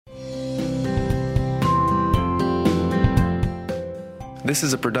This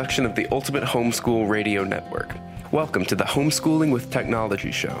is a production of the Ultimate Homeschool Radio Network. Welcome to the Homeschooling with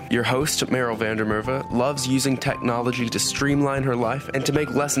Technology show. Your host, Meryl van der Merwe, loves using technology to streamline her life and to make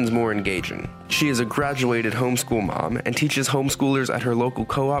lessons more engaging. She is a graduated homeschool mom and teaches homeschoolers at her local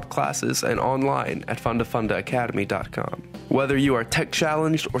co-op classes and online at fundafundaacademy.com. Whether you are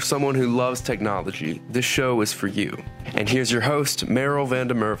tech-challenged or someone who loves technology, this show is for you. And here's your host, Meryl van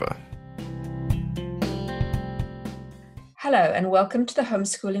der Merwe. Hello, and welcome to the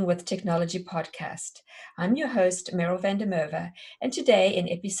Homeschooling with Technology podcast. I'm your host, Meryl van der Merwe, and today in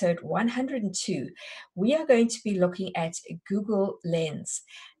episode 102, we are going to be looking at Google Lens.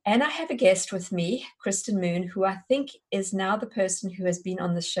 And I have a guest with me, Kristen Moon, who I think is now the person who has been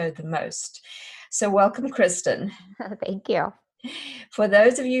on the show the most. So welcome, Kristen. Thank you. For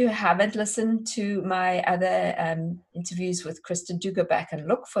those of you who haven't listened to my other interviews with Kristen, do go back and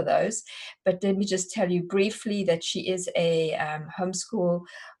look for those. But let me just tell you briefly that she is a homeschool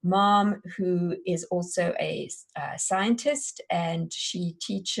mom who is also a scientist, and she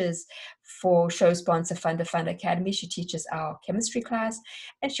teaches for show sponsor Funda Academy. She teaches our chemistry class,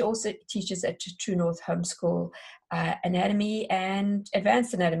 and she also teaches at True North Homeschool Anatomy and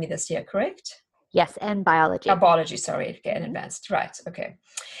Advanced Anatomy this year, correct? Yes, and biology. Biology, sorry, and advanced. Right, okay.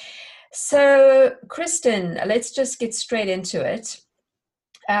 So, Kristen, let's just get straight into it.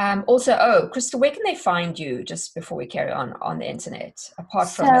 Kristen, where can they find you, just before we carry on the internet,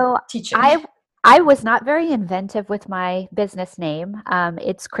 apart from teaching? I was not very inventive with my business name.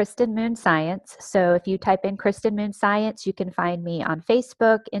 It's Kristen Moon Science. So if you type in Kristen Moon Science, you can find me on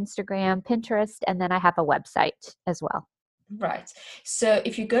Facebook, Instagram, Pinterest, and then I have a website as well. Right. So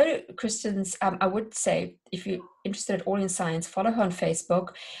if you go to Kristen's, I would say, if you're interested at all in science, follow her on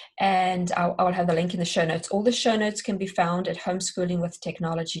Facebook, and I will have the link in the show notes. All the show notes can be found at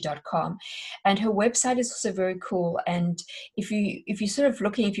homeschoolingwithtechnology.com. And her website is also very cool. And if you're sort of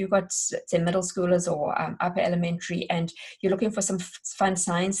looking, if you've got, say, middle schoolers or upper elementary, and you're looking for some fun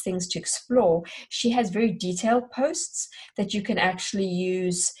science things to explore, she has very detailed posts that you can actually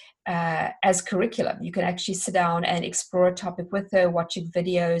use as curriculum. You can actually sit down and explore a topic with her, watching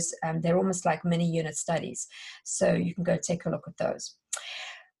videos. They're almost like mini unit studies. So you can go take a look at those.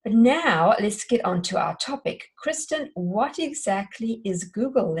 But now let's get on to our topic. Kristen, what exactly is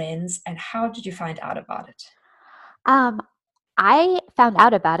Google Lens, and how did you find out about it? I found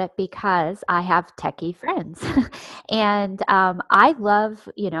out about it because I have techie friends and I love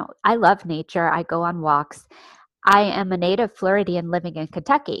nature. I go on walks. I am a native Floridian living in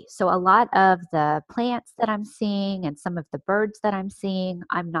Kentucky. So a lot of the plants that I'm seeing and some of the birds that I'm seeing,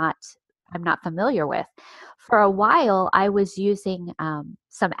 I'm not familiar with. For a while, I was using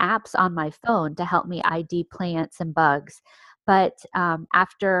some apps on my phone to help me ID plants and bugs. But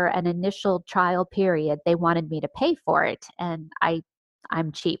after an initial trial period, they wanted me to pay for it. And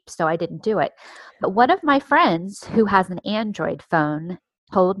I'm cheap, so I didn't do it. But one of my friends who has an Android phone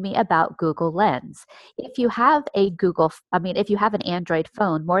told me about Google Lens. If you have if you have an Android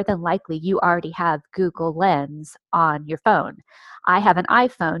phone, more than likely you already have Google Lens on your phone. I have an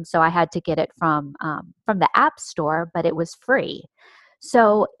iPhone, so I had to get it from the App Store, but it was free.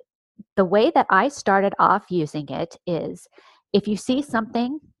 So the way that I started off using it is, if you see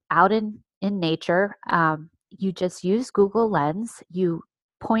something out in nature, you just use Google Lens, you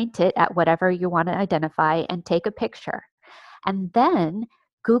point it at whatever you want to identify and take a picture. And then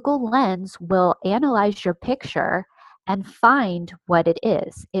Google Lens will analyze your picture and find what it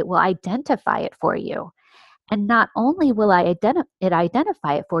is. It will identify it for you. And not only will it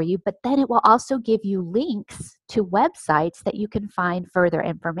identify it for you, but then it will also give you links to websites that you can find further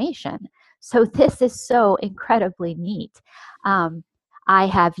information. So this is so incredibly neat. I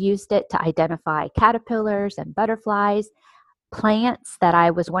have used it to identify caterpillars and butterflies, plants that I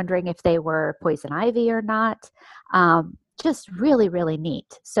was wondering if they were poison ivy or not. Just really, really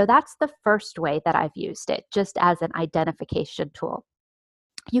neat. So that's the first way that I've used it, just as an identification tool.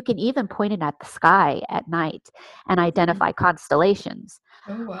 You can even point it at the sky at night and identify constellations.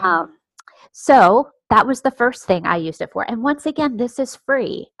 Oh, wow. So that was the first thing I used it for. And once again, this is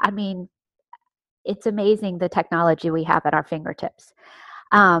free. I mean, it's amazing the technology we have at our fingertips.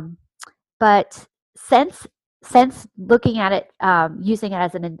 But since looking at it, using it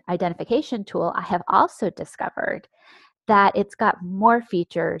as an identification tool, I have also discovered that it's got more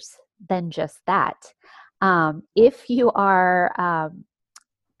features than just that. If you are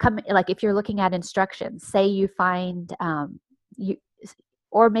if you're looking at instructions, say you find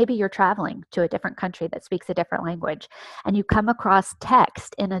or maybe you're traveling to a different country that speaks a different language, and you come across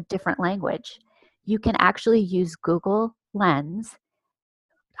text in a different language, you can actually use Google Lens,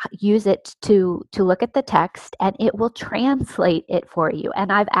 use it to look at the text, and it will translate it for you.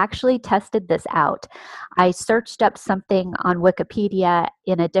 And I've actually tested this out. I searched up something on Wikipedia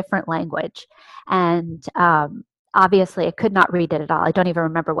in a different language, and obviously I could not read it at all. I don't even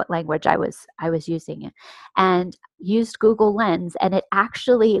remember what language I was using it, and used Google Lens, and it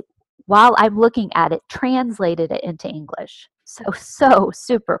actually, while I'm looking at it, translated it into English. So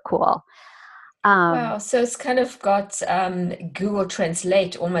super cool. Wow, so it's kind of got Google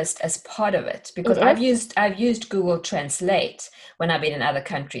Translate almost as part of it, because It is. I've used Google Translate when I've been in other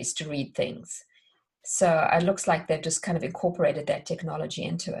countries to read things. So it looks like they've just kind of incorporated that technology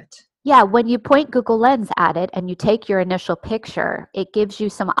into it. Yeah, when you point Google Lens at it and you take your initial picture, it gives you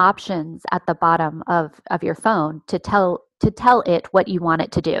some options at the bottom of your phone to tell it what you want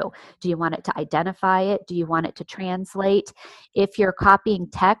it to do. Do you want it to identify it? Do you want it to translate? If you're copying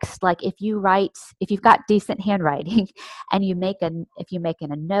text, like if you've got decent handwriting and if you're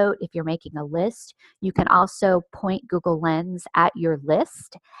making a note, if you're making a list, you can also point Google Lens at your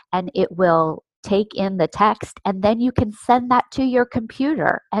list, and it will take in the text, and then you can send that to your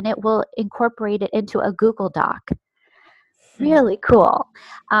computer and it will incorporate it into a Google Doc. Really cool.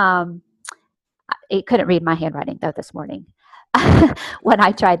 It couldn't read my handwriting though this morning when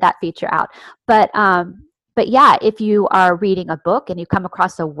I tried that feature out. But yeah, if you are reading a book and you come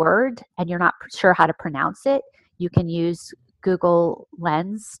across a word and you're not sure how to pronounce it, you can use Google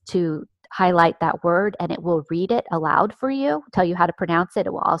Lens to highlight that word, and it will read it aloud for you, tell you how to pronounce it.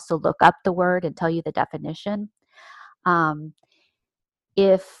 It will also look up the word and tell you the definition.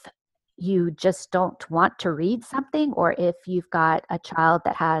 If you just don't want to read something, or if you've got a child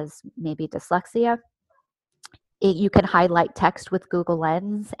that has maybe dyslexia, you can highlight text with Google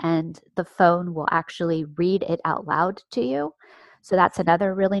Lens and the phone will actually read it out loud to you. So that's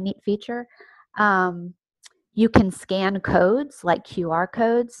another really neat feature. You can scan codes like QR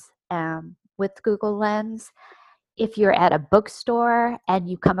codes with Google Lens. If you're at a bookstore and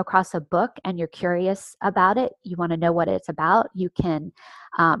you come across a book and you're curious about it, you want to know what it's about, you can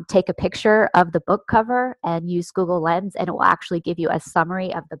take a picture of the book cover and use Google Lens, and it will actually give you a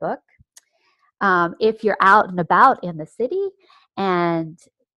summary of the book. If you're out and about in the city and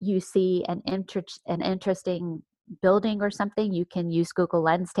you see an interesting building or something, you can use Google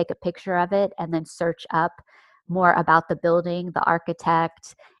Lens, take a picture of it, and then search up more about the building, the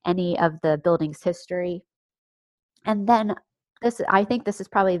architect, any of the building's history. And then I think this is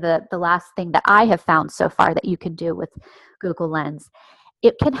probably the last thing that I have found so far that you can do with Google Lens.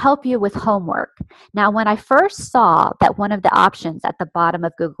 It can help you with homework. Now, when I first saw that one of the options at the bottom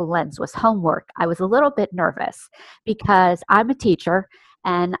of Google Lens was homework, I was a little bit nervous because I'm a teacher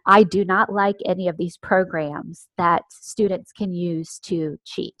and I do not like any of these programs that students can use to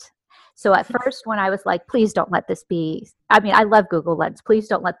cheat. So at first, when I was like, please don't let this be, I mean, I love Google Lens. Please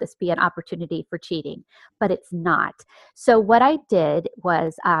don't let this be an opportunity for cheating, but it's not. So what I did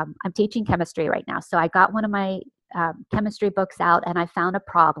was, I'm teaching chemistry right now. So I got one of my chemistry books out and I found a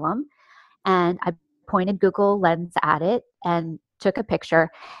problem, and I pointed Google Lens at it and took a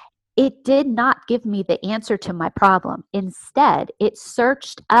picture. It did not give me the answer to my problem. Instead, it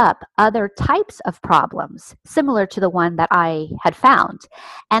searched up other types of problems similar to the one that I had found,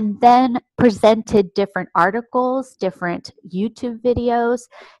 and then presented different articles, different YouTube videos,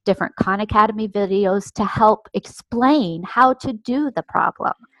 different Khan Academy videos to help explain how to do the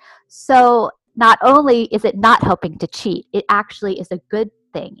problem. So not only is it not helping to cheat, it actually is a good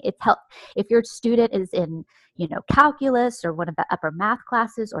thing. If your student is in calculus or one of the upper math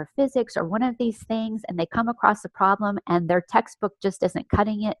classes or physics or one of these things, and they come across a problem and their textbook just isn't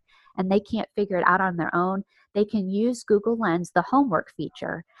cutting it and they can't figure it out on their own, they can use Google Lens, the homework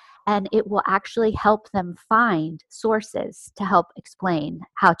feature, and it will actually help them find sources to help explain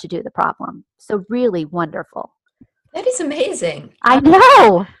how to do the problem. So really wonderful. That is amazing. I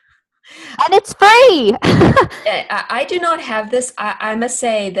know. And it's free. I do not have this. I must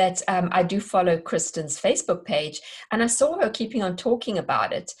say that I do follow Kristen's Facebook page, and I saw her keeping on talking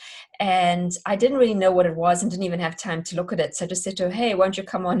about it. And I didn't really know what it was and didn't even have time to look at it. So I just said to her, hey, why don't you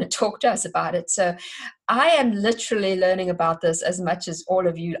come on and talk to us about it? So I am literally learning about this as much as all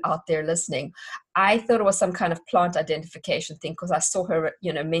of you out there listening. I thought it was some kind of plant identification thing because I saw her,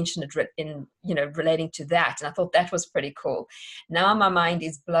 mention it in, relating to that. And I thought that was pretty cool. Now my mind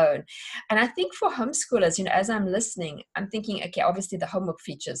is blown. And I think for homeschoolers, as I'm listening, I'm thinking, okay, obviously the homework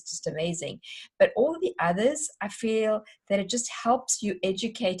feature is just amazing. But all the others, I feel that it just helps you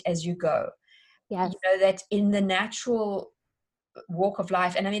educate as you go. Yes. That in the natural walk of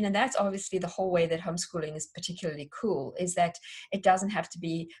life. And I mean, and that's obviously the whole way that homeschooling is particularly cool, is that it doesn't have to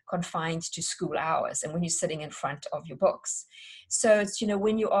be confined to school hours and when you're sitting in front of your books. So it's,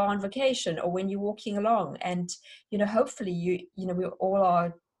 when you are on vacation or when you're walking along, and, hopefully we all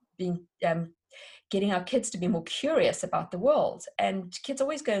are being, getting our kids to be more curious about the world. And kids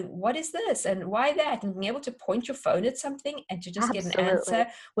always going, what is this? And why that? And being able to point your phone at something and to just get an answer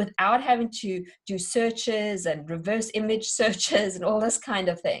without having to do searches and reverse image searches and all this kind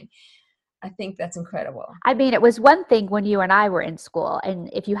of thing. I think that's incredible. I mean, it was one thing when you and I were in school, and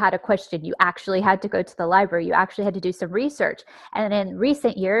if you had a question, you actually had to go to the library. You actually had to do some research. And in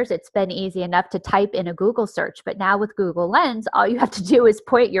recent years, it's been easy enough to type in a Google search. But now with Google Lens, all you have to do is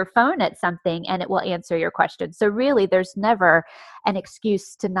point your phone at something and it will answer your question. So really, there's never an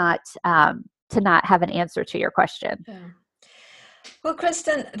excuse to not have an answer to your question. Yeah. Well,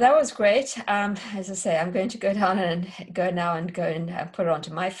 Kristen, that was great. As I say, I'm going to go now and put it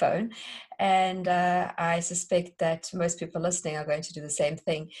onto my phone. And I suspect that most people listening are going to do the same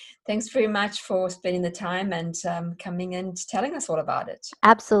thing. Thanks very much for spending the time and coming and telling us all about it.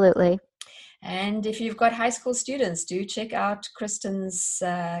 Absolutely. And if you've got high school students, do check out Kristen's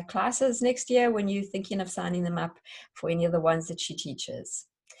classes next year when you're thinking of signing them up for any of the ones that she teaches.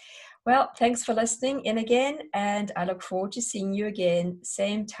 Well, thanks for listening in again, and I look forward to seeing you again,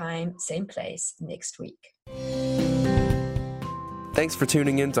 same time, same place next week. Thanks for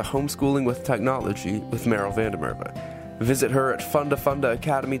tuning in to Homeschooling with Technology with Meryl van der Merwe. Visit her at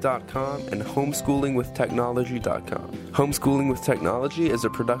fundafundaacademy.com and homeschoolingwithtechnology.com. Homeschooling with Technology is a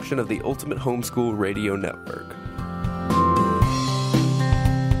production of the Ultimate Homeschool Radio Network.